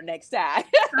do better next time.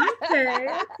 Okay.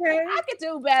 I could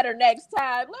do better next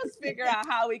time. Let's figure out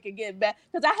how we can get better.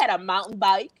 Because I had a mountain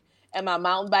bike, and my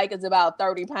mountain bike is about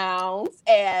 30 pounds,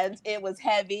 and it was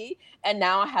heavy. And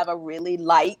now I have a really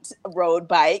light road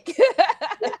bike.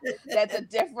 That's a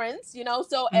difference,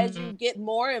 So as you get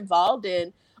more involved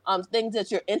in things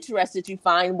that you're interested, you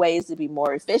find ways to be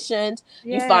more efficient.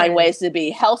 You find ways to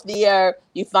be healthier.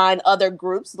 You find other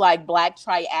groups like Black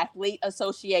Triathlete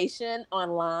Association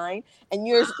online, and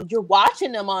you're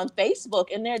watching them on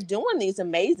Facebook, and they're doing these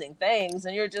amazing things,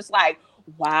 and you're just like,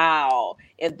 wow,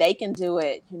 if they can do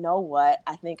it, you know what?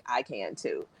 I think I can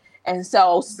too. And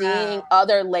so seeing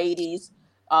other ladies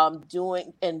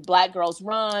doing in Black Girls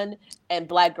Run and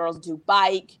Black Girls Do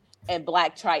Bike and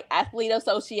Black Triathlete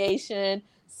Association,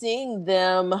 seeing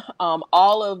them,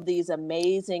 all of these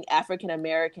amazing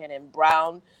African-American and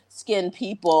brown-skinned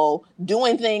people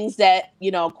doing things that,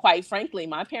 quite frankly,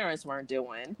 my parents weren't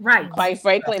doing. Right. Quite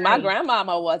frankly, my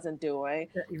grandmama wasn't doing.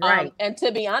 Right. And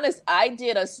to be honest, I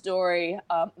did a story.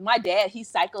 My dad, he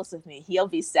cycles with me. He'll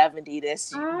be 70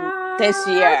 this year. Suck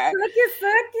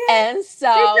it. And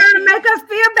so he's trying to make us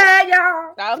feel bad,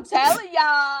 y'all. I'm telling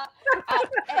y'all.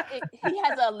 He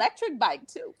has an electric bike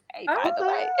too. Hey, by the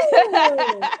way,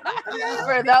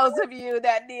 for those of you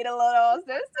that need a little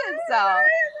assistance, so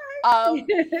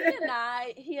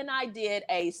he and I did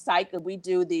a cycle. We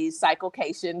do these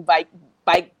cyclecation bike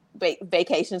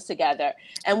vacations together,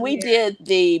 and we did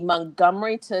the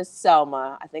Montgomery to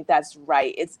Selma. I think that's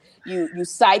right. It's you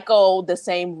cycle the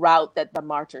same route that the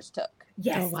marchers took.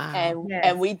 Yes,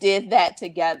 and we did that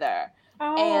together.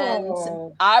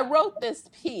 And I wrote this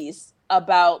piece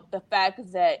about the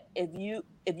fact that if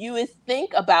you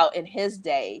think about in his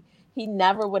day, he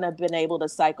never would have been able to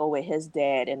cycle with his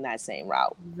dad in that same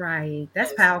route. Right.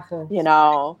 That's powerful.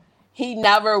 He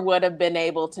never would have been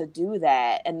able to do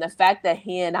that. And the fact that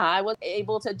he and I was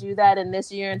able to do that in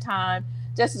this year and time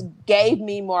just gave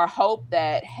me more hope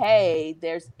that, hey,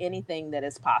 there's anything that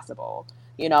is possible.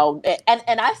 And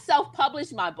I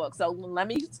self-published my book. So let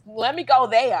me go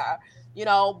there.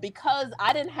 Because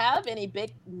I didn't have any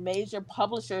big major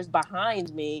publishers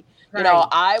behind me, right.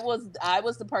 I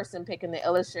was the person picking the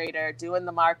illustrator, doing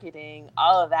the marketing,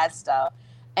 all of that stuff.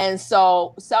 And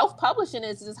so self-publishing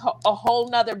is just a whole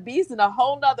nother beast and a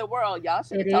whole nother world. Y'all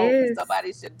should have told me.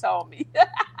 Somebody should have told me.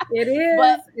 It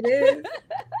is. It is.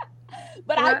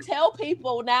 But I tell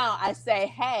people now, I say,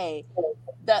 hey,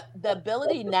 the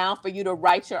ability now for you to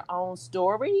write your own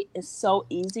story is so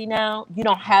easy now. You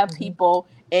don't have people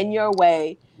in your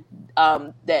way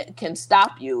that can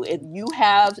stop you. If you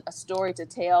have a story to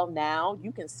tell now,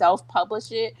 you can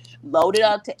self-publish it, load it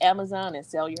up to Amazon, and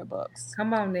sell your books.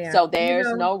 Come on now. So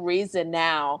there's no reason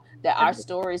now that our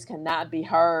stories cannot be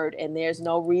heard, and there's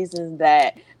no reason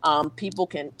that people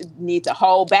need to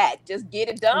hold back. Just get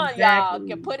it done, y'all.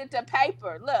 Can put it to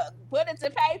paper. Look, put it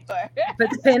to paper. Put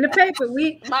the pen to paper.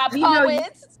 My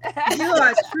poets. You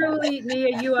are truly,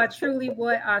 Nia. You are truly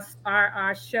what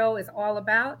our show is all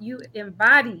about. You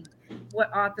embody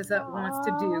what Authors Up wants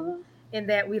to do. in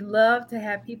that we love to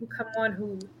have people come on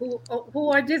who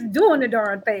are just doing the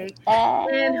darn thing,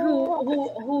 and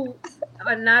who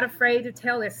are not afraid to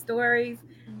tell their stories.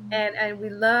 And we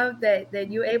love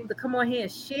that you're able to come on here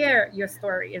and share your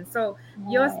story. And so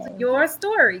your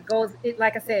story goes,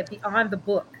 like I said, beyond the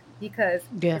book, because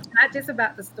Yeah. it's not just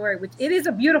about the story, which it is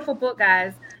a beautiful book,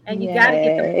 guys, and you got to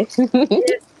get the book.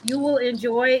 You will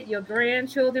enjoy it. Your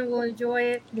grandchildren will enjoy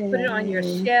it. Put it on your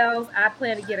shelves. I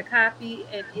plan to get a copy,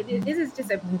 and it is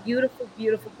just a beautiful,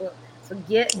 beautiful book. So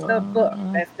get the book.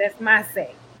 That's my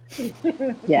say.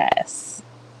 Yes.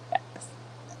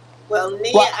 Well,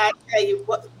 Nia, I tell you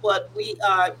what we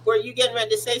are. Were you getting ready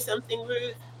to say something,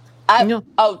 Ruth?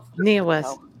 Nia was.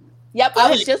 No. Yep, I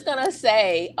was just gonna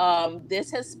say,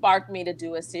 this has sparked me to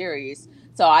do a series.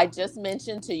 So I just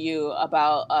mentioned to you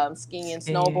about skiing and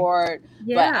snowboard,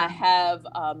 but I have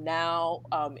now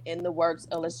in the works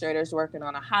illustrators working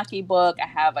on a hockey book. I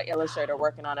have an illustrator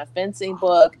working on a fencing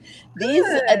book.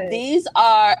 These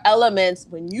are elements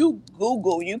when you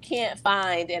Google, you can't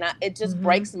find, and it just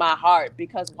breaks my heart,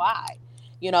 because why?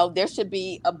 You know, there should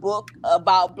be a book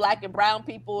about Black and brown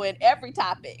people in every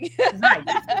topic. Right.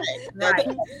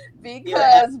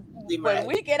 Because when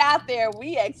we get out there,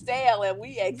 we excel and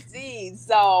we exceed.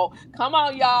 So come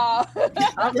on, y'all.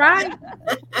 All right.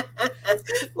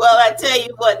 Well, I tell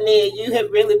you what, Nia, you have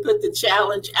really put the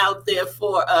challenge out there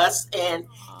for us. And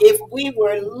if we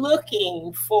were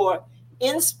looking for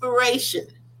inspiration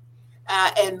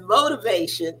and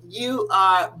motivation, you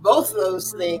are both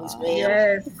those things, ma'am.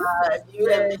 Yes. You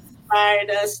have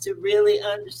inspired us to really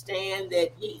understand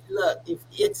that, look, if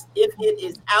it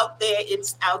is out there,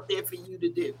 it's out there for you to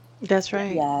do. That's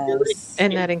right. Yes.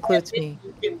 And that includes me.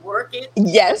 You can work it.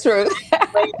 Yes, Ruth.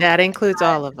 That includes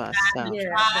all of us. So.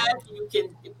 You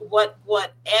can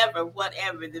whatever.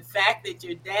 The fact that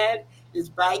your dad is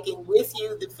biking with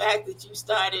you, the fact that you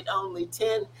started only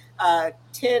 10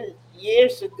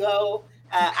 years ago.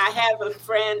 I have a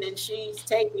friend, and she's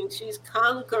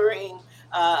conquering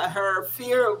her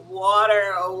fear of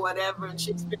water or whatever, and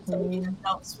she's been taking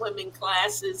adult swimming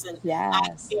classes, and I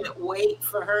can't wait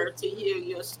for her to hear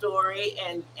your story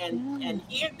and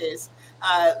hear this.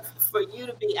 For you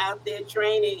to be out there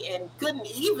training and couldn't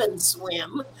even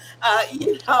swim,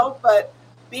 but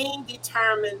being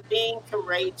determined, being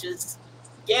courageous,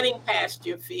 getting past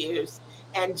your fears,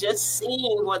 and just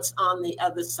seeing what's on the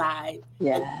other side,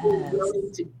 and being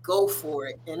willing to go for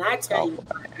it. And I tell you,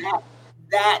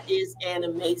 that is an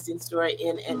amazing story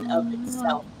in and of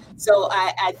itself. So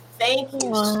I thank you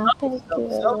so much for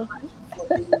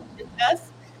being with us.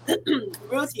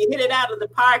 Ruth, you hit it out of the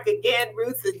park again.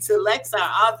 Ruth selects our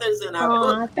authors and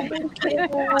our books.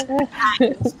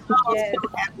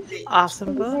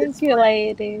 Awesome book. Thank you,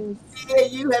 ladies. Yeah,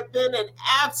 you have been an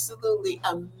absolutely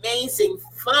amazing,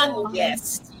 fun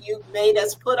guest. You made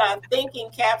us put our thinking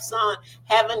caps on.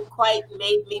 Haven't quite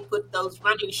made me put those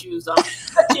running shoes on.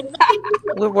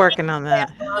 We're working on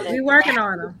that. We're working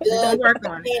on them.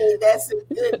 That's a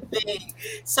good thing.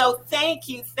 So thank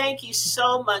you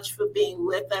so much for being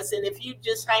with us. And if you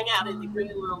just hang out in the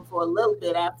green room for a little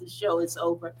bit after the show is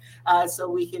over, so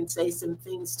we can say some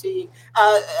things to you.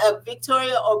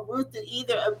 Victoria or Ruth, do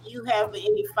either of you have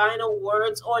any final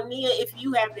words? Or Nia, if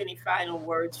you have any final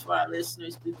words for our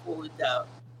listeners before we go.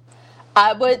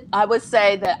 I would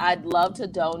say that I'd love to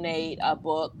donate a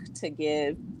book to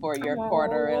give for your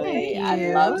quarterly.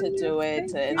 I'd love to do it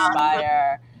to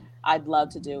inspire. I'd love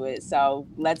to do it. So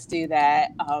let's do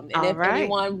that. And if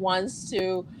anyone wants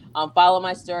to follow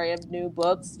my story of new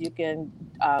books, you can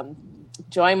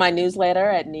join my newsletter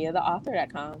at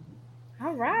niatheauthor.com.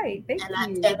 All right. Thank you.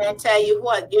 And I tell you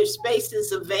what, your space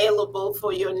is available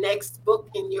for your next book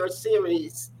in your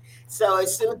series. So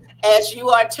as soon as you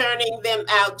are turning them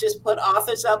out, just put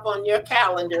authors up on your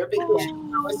calendar, because as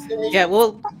soon as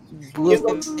we'll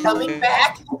be coming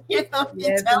back. You're going to be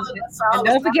telling us all. And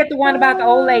don't forget the one about the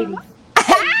old lady.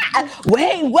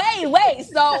 Wait.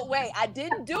 So I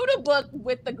didn't do the book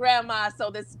with the grandma. So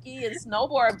the ski and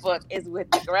snowboard book is with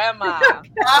the grandma.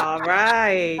 All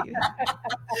right.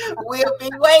 We'll be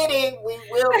waiting. We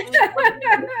will be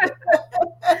waiting.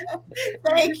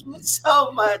 Thank you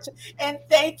so much. And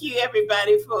thank you,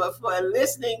 everybody, for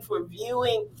listening, for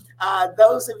viewing.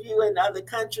 Those of you in other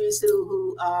countries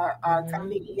who are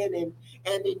coming in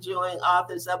and enjoying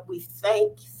Authors Up, we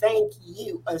thank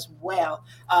you as well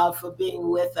for being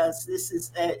with us. This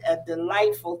is a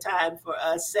delightful time for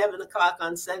us. 7:00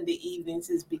 on Sunday evenings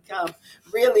has become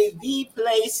really the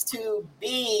place to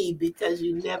be, because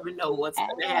you never know what's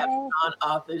going to happen on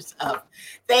Authors Up.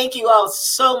 Thank you all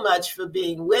so much for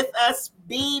being with us.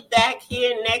 be back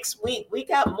here next week. We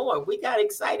got more. We got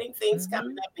exciting things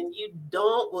coming up, and you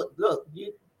don't look.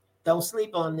 You don't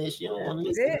sleep on this. You don't want to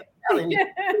miss it. I'm telling you.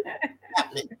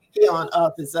 Happening here on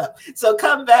Authors Up. So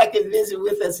come back and visit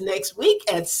with us next week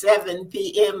at 7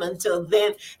 p.m. Until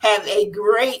then, have a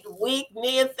great week.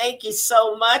 Nia, thank you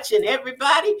so much. And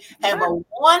everybody, have a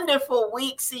wonderful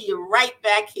week. See you right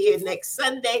back here next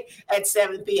Sunday at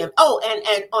 7 p.m. Oh,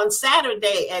 and on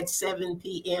Saturday at 7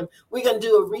 p.m., we're going to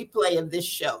do a replay of this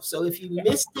show. So if you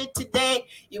missed it today,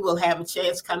 you will have a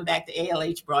chance to come back to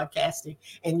ALH Broadcasting,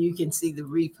 and you can see the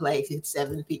replay at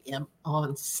 7 p.m.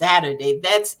 on Saturday.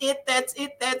 That's it. That's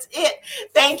it. That's it.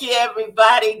 Thank you,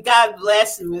 everybody. God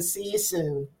bless, and we'll see you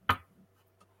soon.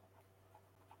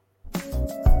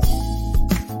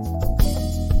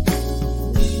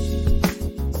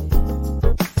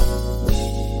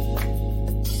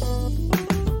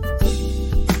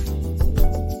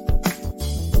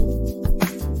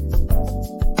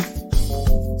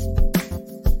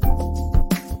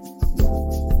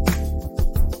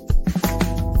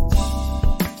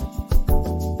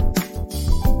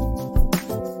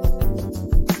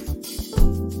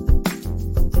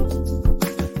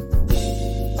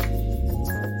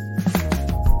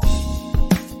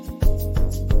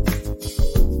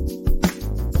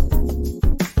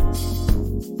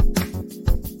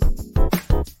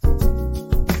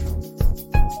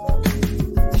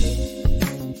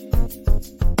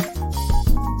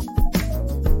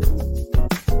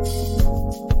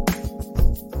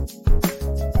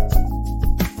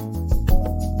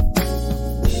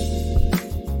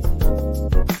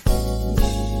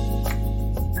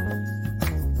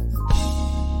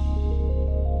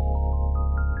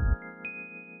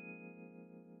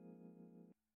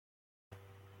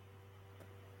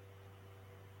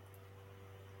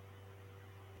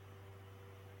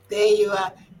 There you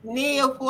are. Neil.